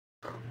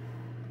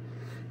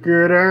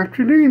Good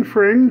afternoon,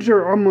 friends,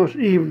 or almost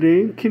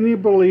evening. Can you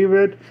believe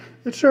it?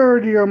 It's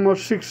already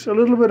almost 6, a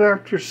little bit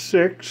after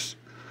 6,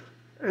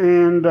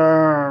 and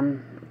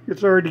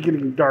it's already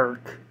getting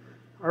dark.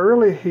 I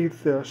really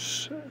hate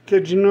this.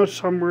 Kids,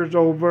 summer's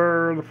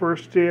over, the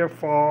first day of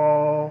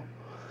fall,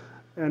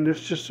 and it's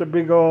just a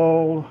big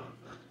old,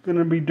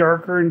 gonna be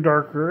darker and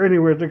darker.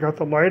 Anyways, I got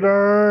the light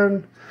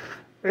on,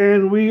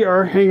 and we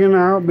are hanging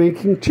out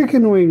making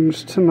chicken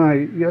wings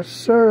tonight. Yes,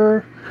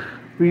 sir.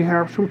 We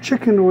have some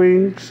chicken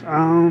wings.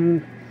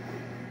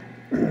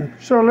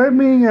 So let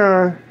me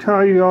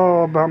tell you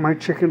all about my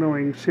chicken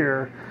wings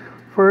here.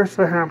 First,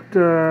 I have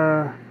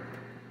to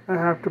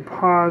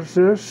pause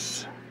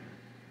this.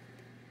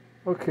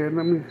 Okay,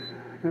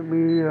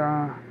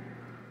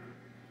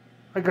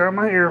 I got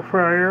my air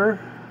fryer,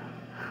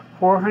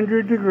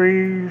 400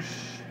 degrees,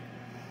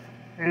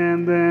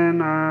 and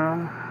then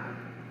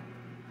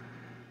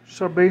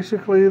so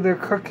basically they're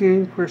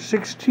cooking for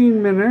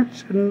 16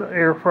 minutes in the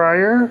air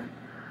fryer.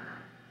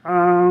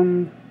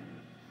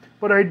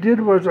 What I did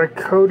was I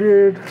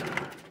coated.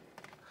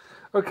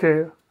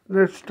 Okay,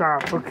 let's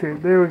stop. Okay,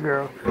 there we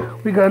go.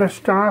 We gotta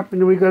stop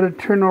and we gotta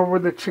turn over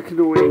the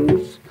chicken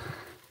wings.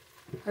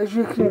 As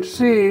you can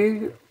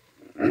see,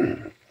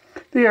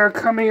 they are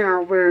coming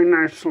out very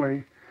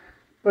nicely.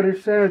 But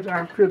it says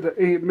after the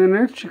 8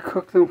 minutes, you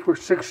cook them for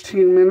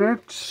 16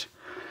 minutes.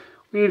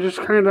 You just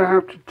kind of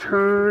have to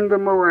turn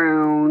them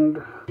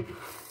around.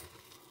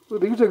 Well,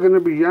 these are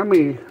gonna be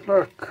yummy.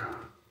 Look.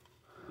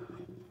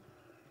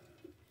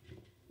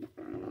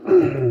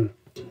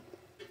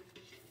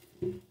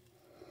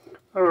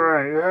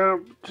 Alright,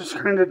 just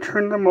kind of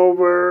turn them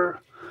over.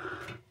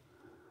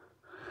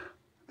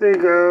 There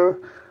you go.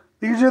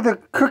 These are the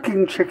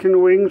cooking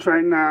chicken wings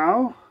right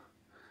now.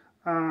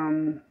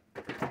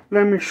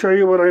 Let me show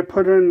you what I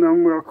put in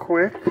them real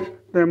quick.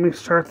 Let me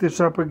start this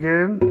up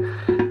again.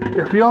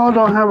 If y'all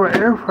don't have an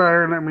air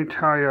fryer, let me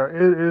tell you,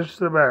 it is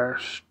the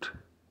best.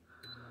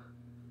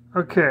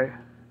 Okay,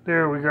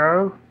 there we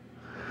go.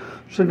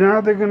 So now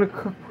they're going to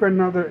cook for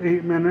another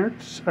 8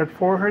 minutes at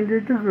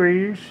 400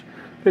 degrees.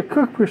 They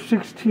cook for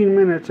 16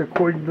 minutes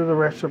according to the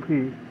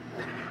recipe.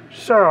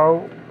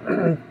 So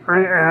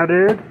I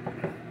added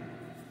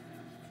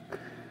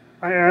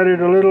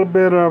a little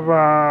bit of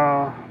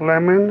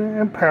lemon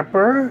and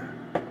pepper,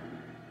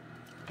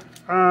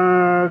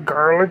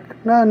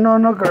 garlic,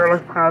 no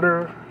garlic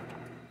powder,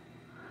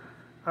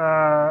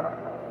 a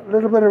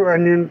little bit of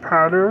onion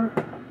powder,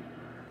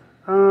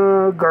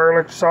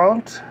 garlic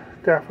salt.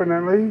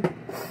 Definitely.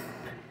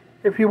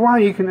 If you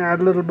want, you can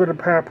add a little bit of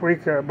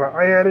paprika, but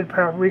I added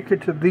paprika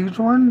to these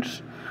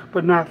ones,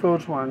 but not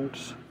those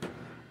ones.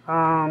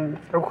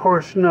 Of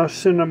course, no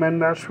cinnamon.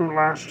 That's from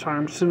last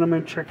time,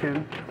 cinnamon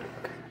chicken.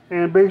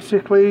 And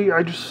basically,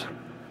 I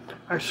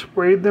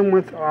sprayed them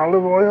with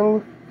olive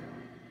oil,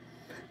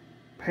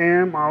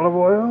 Pam olive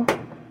oil.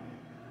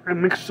 I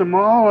mixed them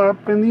all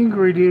up in the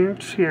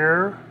ingredients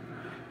here.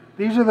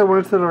 These are the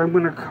ones that I'm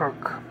going to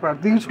cook,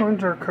 but these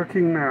ones are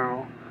cooking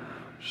now.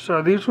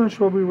 So these ones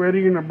will be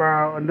ready in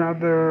about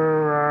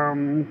another,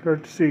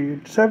 let's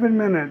see, 7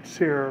 minutes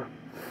here.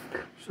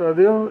 So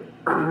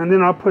and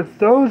then I'll put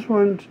these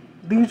ones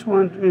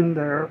in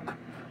there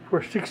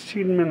for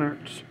 16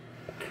 minutes.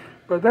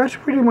 But that's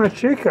pretty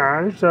much it,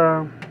 guys.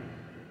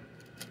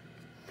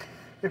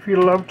 If you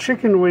love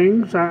chicken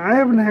wings, I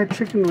haven't had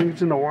chicken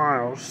wings in a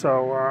while,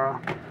 so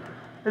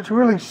it's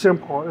really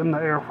simple in the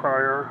air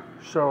fryer.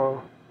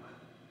 So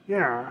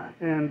yeah,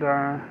 and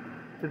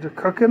it's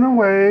cooking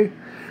away.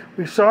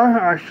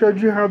 I showed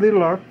you how they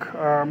look.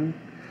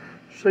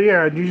 So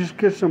yeah, you just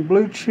get some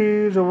blue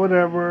cheese or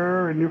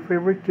whatever and your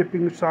favorite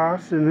dipping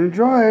sauce and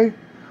enjoy.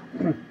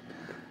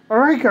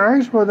 Alright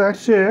guys, well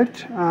that's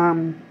it.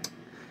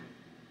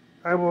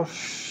 I will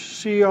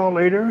see y'all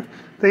later.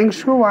 Thanks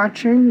for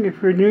watching.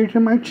 If you're new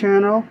to my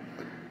channel,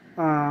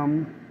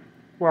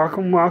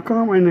 welcome.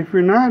 And if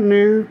you're not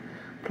new,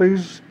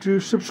 please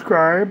do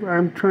subscribe.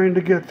 I'm trying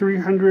to get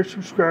 300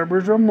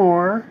 subscribers or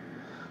more.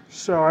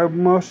 So I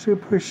mostly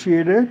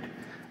appreciate it.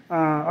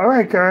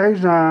 Alright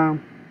guys,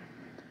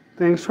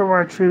 thanks for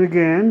watching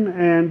again,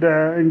 and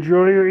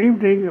enjoy your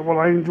evening while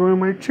I enjoy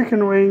my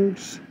chicken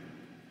wings.